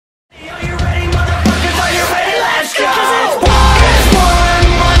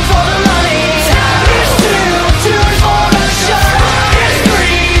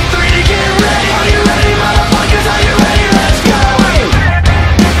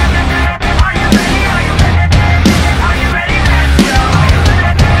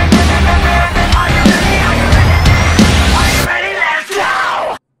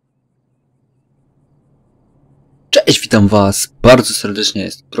Cześć, witam was bardzo serdecznie,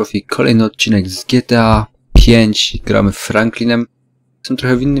 jest Profi, kolejny odcinek z GTA 5, gramy Franklinem. Jestem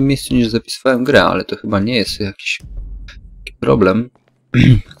trochę w innym miejscu niż zapisywałem grę, ale to chyba nie jest jakiś problem,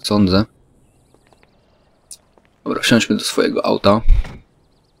 sądzę. Dobra, wsiądźmy do swojego auta.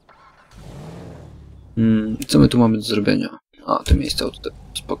 Co my tu mamy do zrobienia? A, to miejsce auto,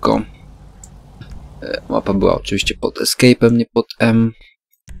 spoko. Mapa była oczywiście pod escape'em, nie pod M.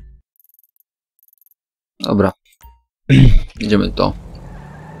 Dobra. Idziemy do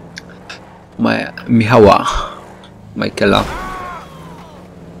Michaela.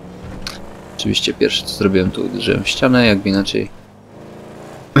 Oczywiście pierwsze co zrobiłem, to uderzyłem w ścianę, jakby inaczej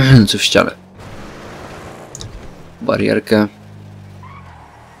czy w ścianę. Barierkę.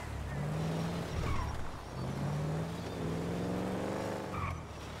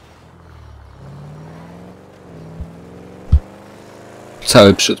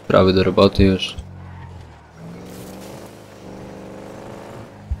 Cały przód prawy do roboty już.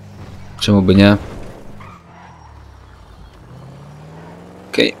 Czemu by nie?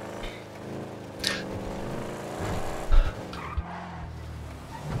 Okej.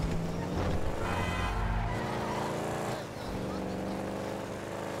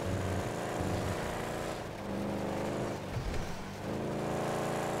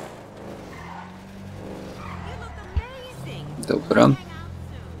 Dobra.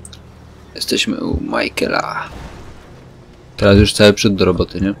 Jesteśmy u Michaela. Teraz już cały przód do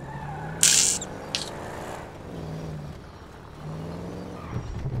roboty, nie?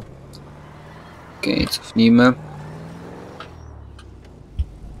 Okej, cofnijmy.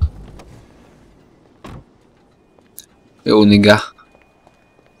 Uniga.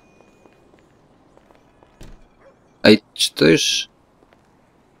 Ej, czy to już...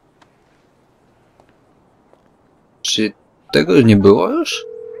 Czy tego nie było już?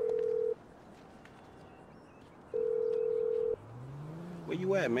 Where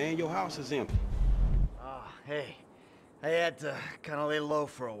you at, man? Your house is empty. Oh, hey. I had to kind of lay low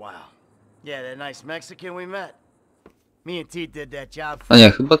for a while. Yeah, that nice Mexican we met. Me and T did that job. A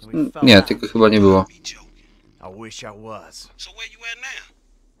nie, chyba... Nie, tego chyba nie było. I wish I was. So where you at now?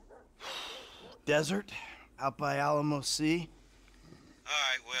 Desert, out by Alamo Sea. All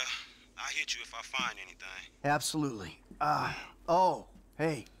right, well, I'll hit you if I find anything. Absolutely. Oh,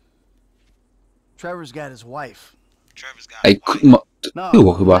 hey. Trevor's got his wife. Trevor's got Ej, a wife. No,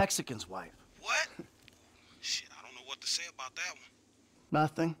 było chyba. Mexican's wife. What? Shit, I don't know what to say about that one.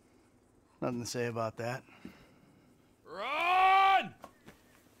 Nothing. Nothing to say about that. Run!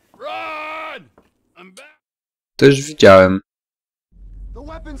 Run! I'm back. To już widziałem. The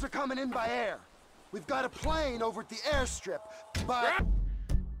weapons are coming in by air. We've got a plane over at the airstrip, but...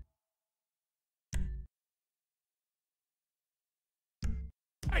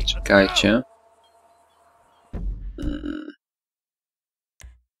 Czekajcie.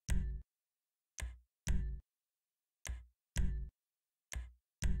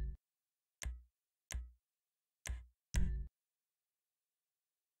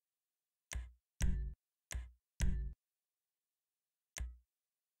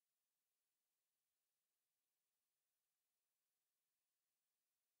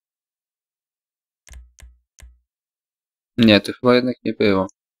 Nie, to chyba jednak nie było.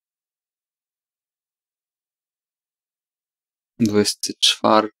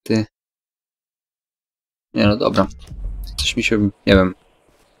 24. Nie, no dobra. Coś mi się... nie wiem.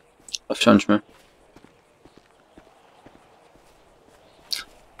 Wsiądźmy.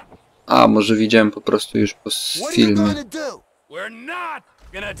 A, może widziałem po prostu już po filmie. We're not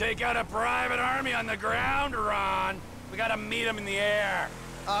gonna take out a private army on the ground, Ron. We gotta meet them in the air.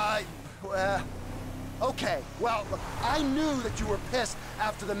 Okay, well, look, I knew that you were pissed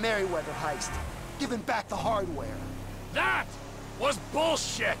after the Merryweather heist. Giving back the hardware. That was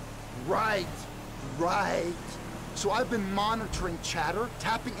bullshit. Right, right. So I've been monitoring chatter,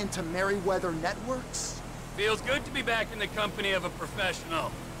 tapping into Merryweather networks. Feels good to be back in the company of a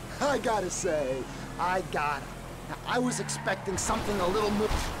professional. I gotta say, I gotta. Now, I was expecting something a little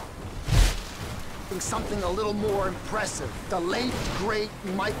more impressive. The late, great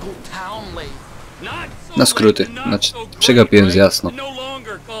Michael Townley. Na skróty, znaczy przegapiłem z jasno. No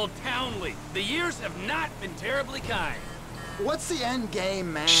longer called Townley. The years have not been terribly kind. What's the end game,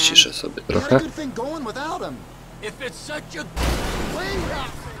 man? Ściszę sobie We had a trochę. good thing going without him. If it's such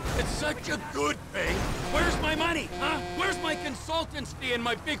a good thing, where's my money, huh? Where's my consultant's fee and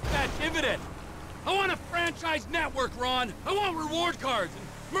my big fat dividend? I want a franchise network, Ron. I want reward cards and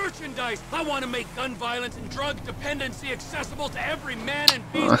merchandise. I want to make gun violence and drug dependency accessible to every man and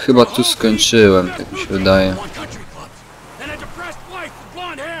beast. A chyba tu skończyłem, tak mi się wydaje. Country clubs and a depressed wife with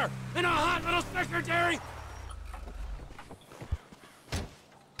blonde hair and a hot little secretary.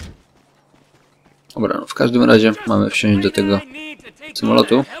 Dobra, no w każdym razie mamy wsiąść do tego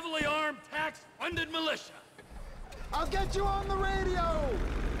samolotu. I'll get you on the radio!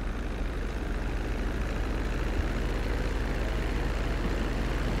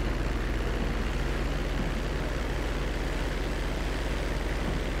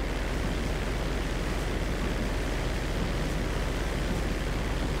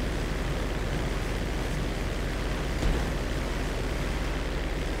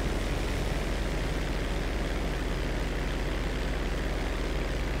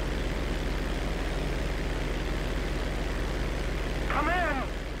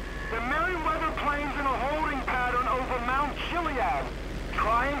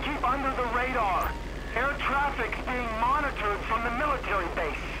 Try and keep under the radar. Air traffic's being monitored from the military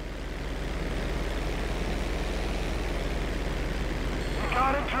base. You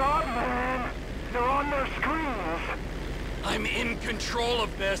gotta drop, man. They're on their screens. I'm in control of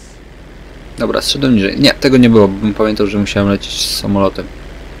this. Dobra, zszedłem niżej. Nie, tego nie było, bym pamiętał, że musiałem lecieć z samolotem.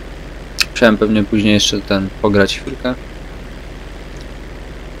 Musiałem pewnie później jeszcze pograć chwilkę.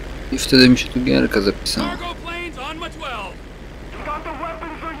 I wtedy mi się tu gierka zapisała. Cargo planes on my 12. You got the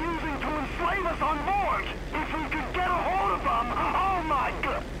weapons they're using to enslave us on board. If we could get a hold of them, oh my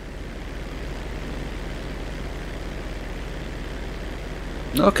god.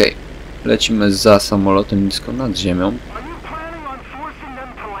 No okej. Lecimy za samolotem nisko nad ziemią. Are you planning on forcing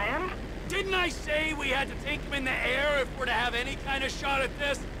them to land? Didn't I say we had to take them in the air if we're to have any kind of shot at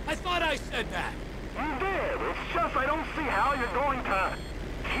this? I thought I said that. You did. It's just I don't see how you're going to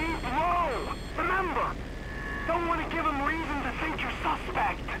keep low. Remember, don't want to give them reason to think you're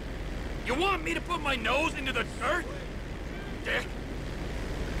suspect. You want me to put my nose into the dirt? Dick.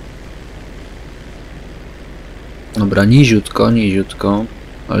 Dobra, niziutko, niziutko.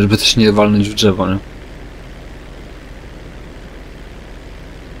 Ale żeby też nie walnąć w drzewo, nie?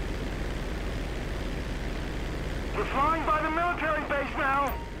 You're flying by the military base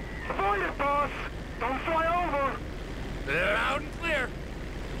now. Avoid it, boss. Don't fly over. They're out and clear.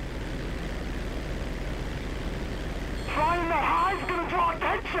 Flying that high's gonna draw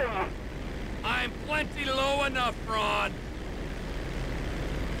attention. I'm plenty low enough, Ron.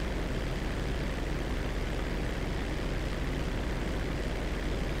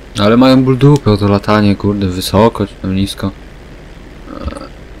 Ale mają ból dupy o to latanie, kurde, wysoko czy tam nisko. You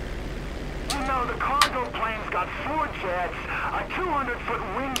know the cargo plane's got 4 jets, a 200-foot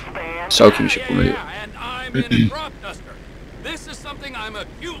wingspan. Strzałki mi się pomyliły. And I'm in a crop duster. This is something I'm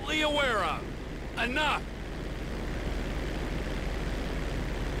acutely aware of. Enough.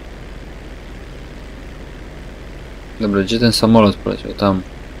 Dobra, gdzie ten samolot poleciał? Tam.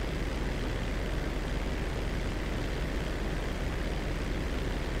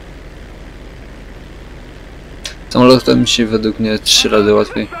 Samolotem się według mnie 3 razy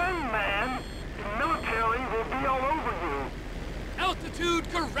łatwiej. Descend, man. The military will be all over you.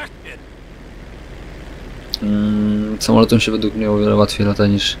 Altitude corrected. Samolotem się według mnie o wiele łatwiej lata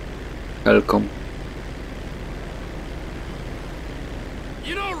niż helką.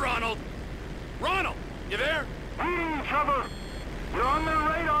 You know, Ronald. Ronald, you there? Reading, Trevor. You're on the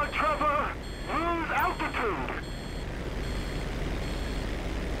radar, Trevor. Lose altitude.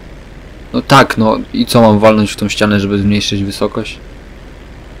 No tak, no i co, mam walnąć w tą ścianę, żeby zmniejszyć wysokość?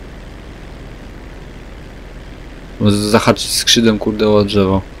 Bo zahaczyć skrzydłem, kurde, o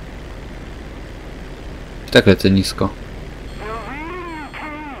drzewo. I tak lecę nisko. You're reading,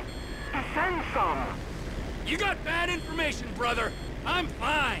 King. Descend some. You got bad information, brother. I'm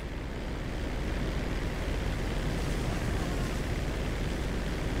fine.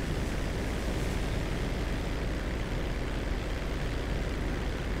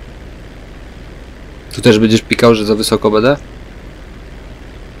 Tu też będziesz pikał, że za wysoko będę?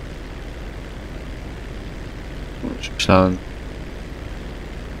 Myślałem.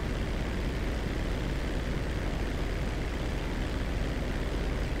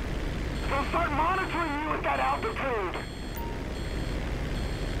 They'll start monitoring you at that altitude.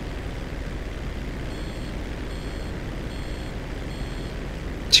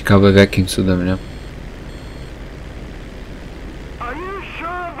 Ciekawe w jakim cudem, nie? Are you sure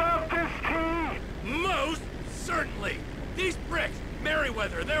about this, King? Most certainly. These pricks,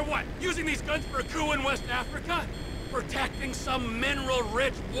 Merryweather, they're what? Using these guns for a coup in West Africa? Protecting some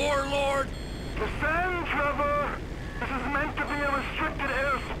mineral-rich warlord? Descend, Trevor. This is meant to be a restricted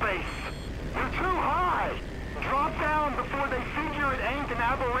airspace. You're too high. Drop down before they figure it ain't an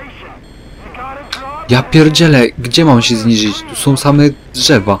aberration. You gotta drop. Ja pierdzielę, gdzie mam się zniżyć? Tu są same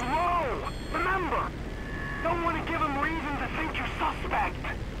drzewa. Low. Remember, don't want to give them reason to think you're suspect.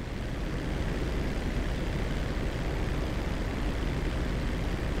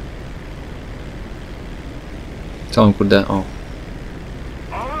 Całą kurde, o. All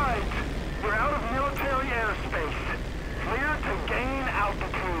right, you're out of military airspace. Clear to gain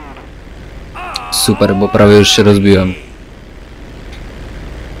altitude. Super, bo prawie już się rozbiłem.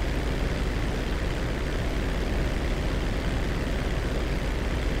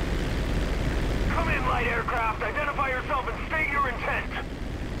 Come in, light aircraft. Identify yourself and state your intent.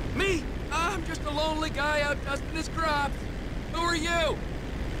 Me? I'm just a lonely guy out dusting his crops. Who are you?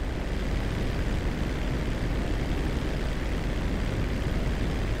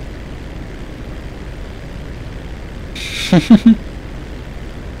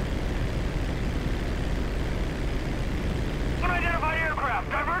 Unidentified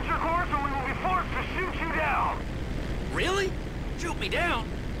aircraft. Divert your course or we will be forced to shoot you down. Really? Shoot me down?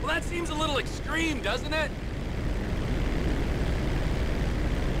 Well, that seems a little extreme, doesn't it?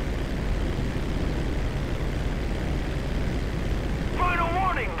 Final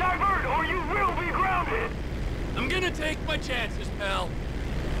warning. Divert or you will be grounded. I'm gonna take my chances, pal.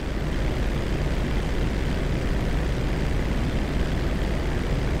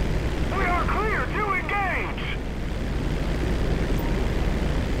 We are clear to engage.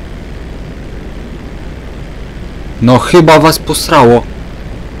 No chyba was posrało.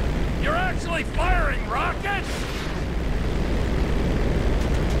 You're actually firing rockets?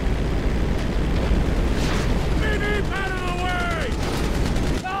 Beep, out of the way!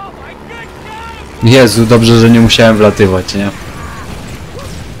 Oh my good God! Jezu, dobrze, że nie musiałem wlatywać, nie?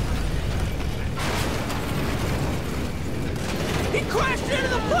 He crashed into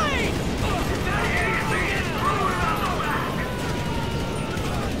the plane!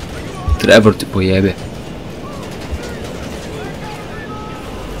 Trevor, ty pojebie.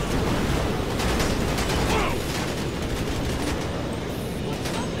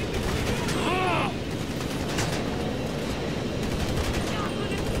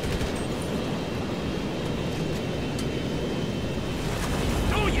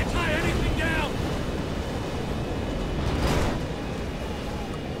 Don't you tie anything down!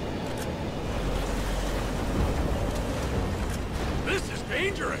 This is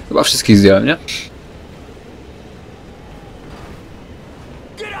dangerous! Chyba wszystkich zdjąłem, nie?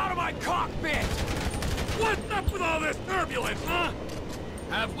 Get out of my cockpit! What's up with all this turbulence, huh?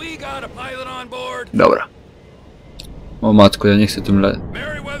 Have we got a pilot on board? Dobra. O matko, ja nie chcę tym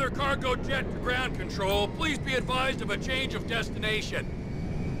Merryweather cargo jet to ground control. Please be advised of a change of destination.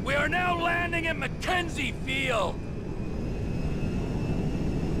 We are now landing at Mackenzie Field.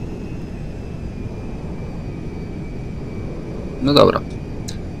 No dobra.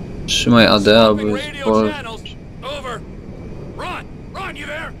 Trzymaj AD, albo Stopping jest radio po... channels. Over. Ron! Ron, you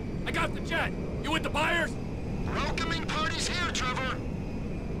there? I got the jet. You with the buyers? Welcoming parties here, Trevor.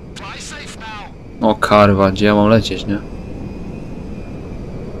 Fly safe now. O karwa, gdzie ja mam lecieć, nie?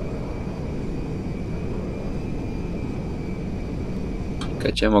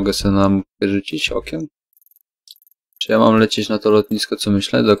 Czekajcie, mogę sobie na mapkę rzucić okiem? Czy ja mam lecieć na to lotnisko, co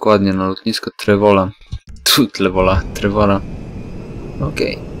myślę? Dokładnie, na lotnisko Trevora. Trevora.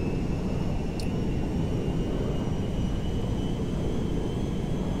 Okej.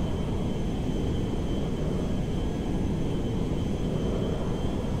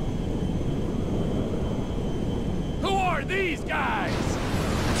 Who are these guys?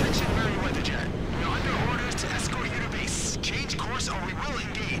 Attention, Merryweather jet. We are under orders to escort you to base. Change course or we will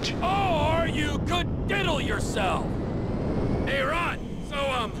engage. Or you could diddle yourself. Hey, Ron.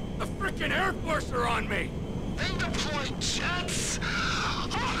 So, the frickin' Air Force are on me. They deploy jets.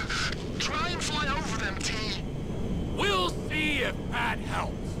 Try and fly over them, T. We'll see if that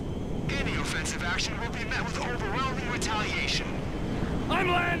helps. Any offensive action will be met with overwhelming retaliation. I'm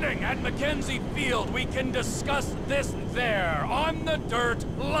landing at Mackenzie Field. We can discuss this there, on the dirt,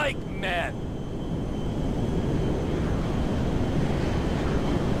 like men.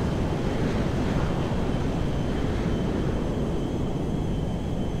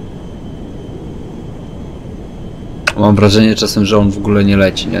 Mam wrażenie czasem, że on w ogóle nie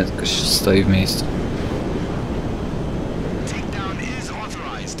leci, nie? Tylko się stoi w miejscu. Takedown is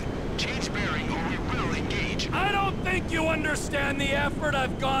authorized. Change bearing or we will engage. I don't think you understand the effort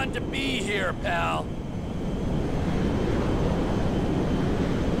I've gone to be here, pal.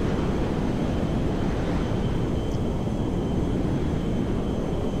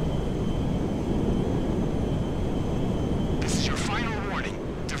 This is your final warning.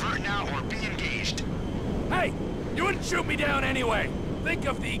 Divert now or be engaged. Hey, you wouldn't shoot me down anyway. Think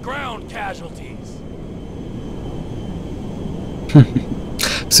of the ground casualties.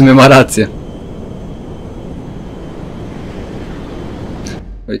 W sumie ma rację.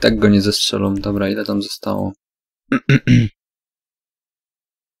 Bo i tak go nie zestrzelą. Dobra, ile tam zostało?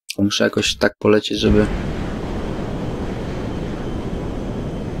 Muszę jakoś tak polecieć, żeby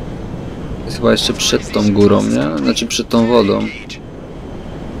chyba jeszcze przed tą górą, nie? Znaczy przed tą wodą.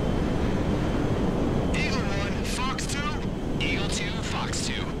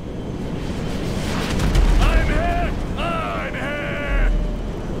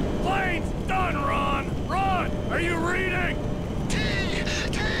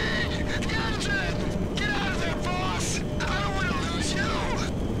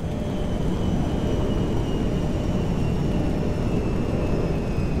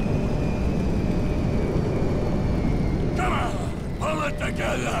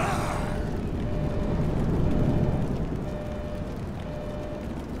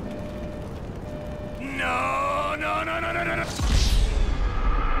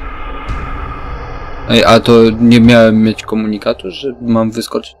 Ej, a to nie miałem mieć komunikatu, że mam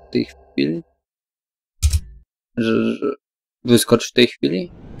wyskoczyć w tej chwili? Że wyskoczyć w tej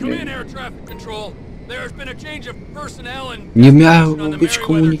chwili? Nie miałem być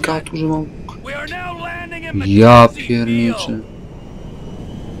komunikatu, że mam... Ja pierniczę.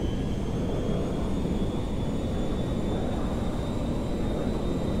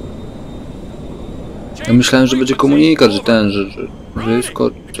 Ja myślałem, że będzie komunikat, że ten, że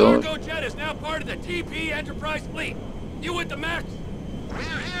wyskocz, coś.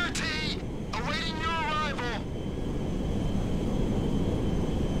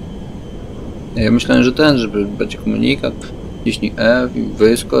 Ja myślałem, że ten, żeby będzie komunikat, ciśnij F i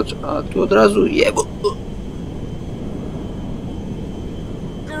wyskocz, a tu od razu jebo.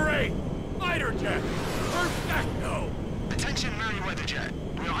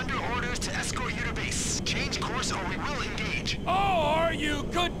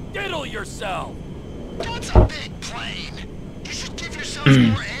 Yourself. That's a big plane. You should give yourself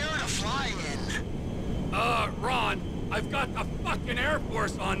more air to fly in. Ron, I've got the fucking Air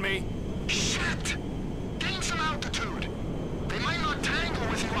Force on me. Shit! Gain some altitude. They might not tangle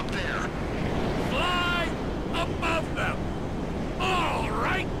with you up there. Fly above them. All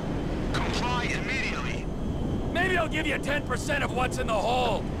right. Comply immediately. Maybe I'll give you 10% of what's in the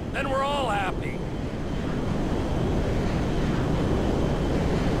hole. Then we're all happy.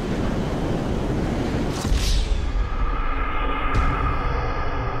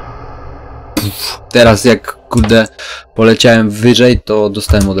 Teraz jak, kurde, poleciałem wyżej, to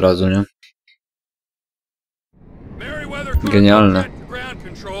dostałem od razu, nie? Genialne.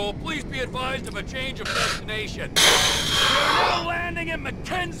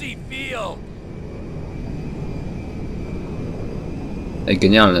 Ej,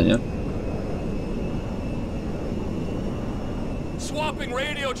 genialne, nie? Swapping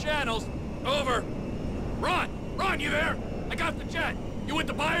radio channels. Over. Ron, you there? I got the jet. You with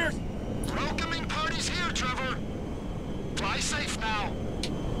the buyers? Welcoming parties here, Trevor. Fly safe now.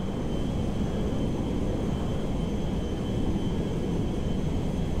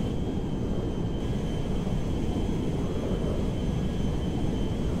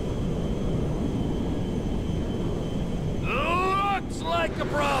 Looks like a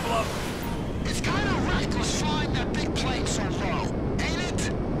problem. It's kind of reckless flying that big plane so low, ain't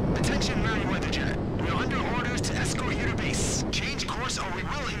it? Attention, Merryweather Jet. We're under orders to escort you to base. Change course or we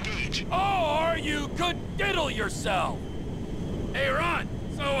will engage. Or you could diddle yourself. Hey, Ron.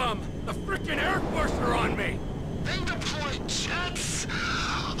 So, the frickin' Air Force are on me. They deployed jets.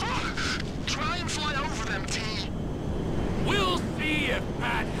 Try and fly over them, T. We'll see if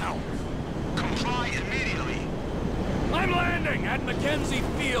that helps. Comply immediately. I'm landing at Mackenzie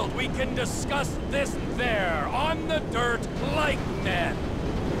Field. We can discuss this there, on the dirt, like men.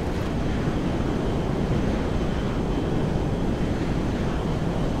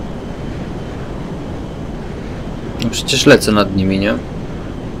 No przecież lecę nad nimi, nie?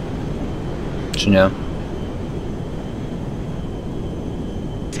 Czy nie?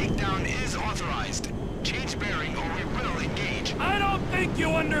 Takedown is authorized. Change bearing or we will engage. I don't think you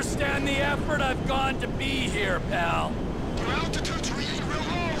understand the effort I've gone to be here, pal. Your altitude's really real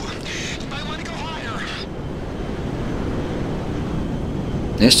low. You might want to go higher.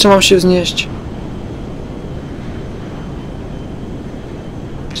 Jeszcze mam się wznieść.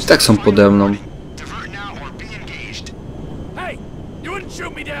 Czy tak są pode mną? Hey, you wouldn't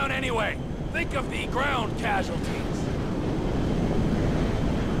shoot me down anyway. Think of the ground casualties.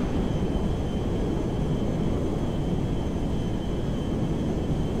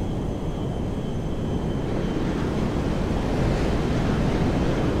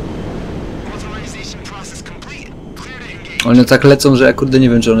 One tak lecą, że ja kurde nie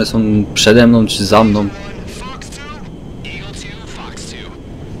wiem, czy one są przede mną, czy za mną.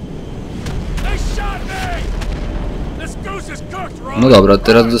 No dobra,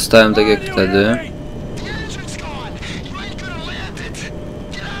 teraz dostałem tak jak wtedy.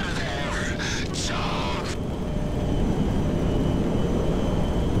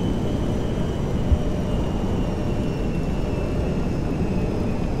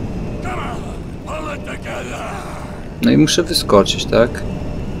 No i muszę wyskoczyć, tak?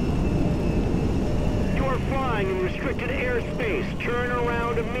 You are flying in restricted airspace. Turn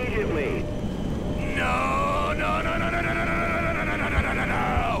around immediately. No, no, no, no, no, no, no, no, no, no, no, no, no,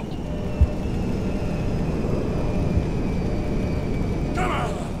 no. Come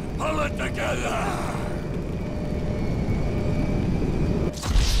on, pull it together.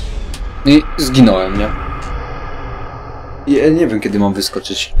 I zginąłem, nie? I ja nie wiem, kiedy mam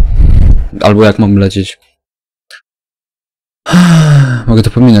wyskoczyć. Albo jak mam lecieć. Mogę to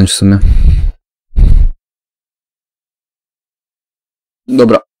pominąć w sumie.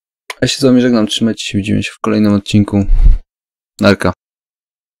 Dobra. Ja się z wami żegnam. Trzymajcie się. Widzimy się w kolejnym odcinku. Narka.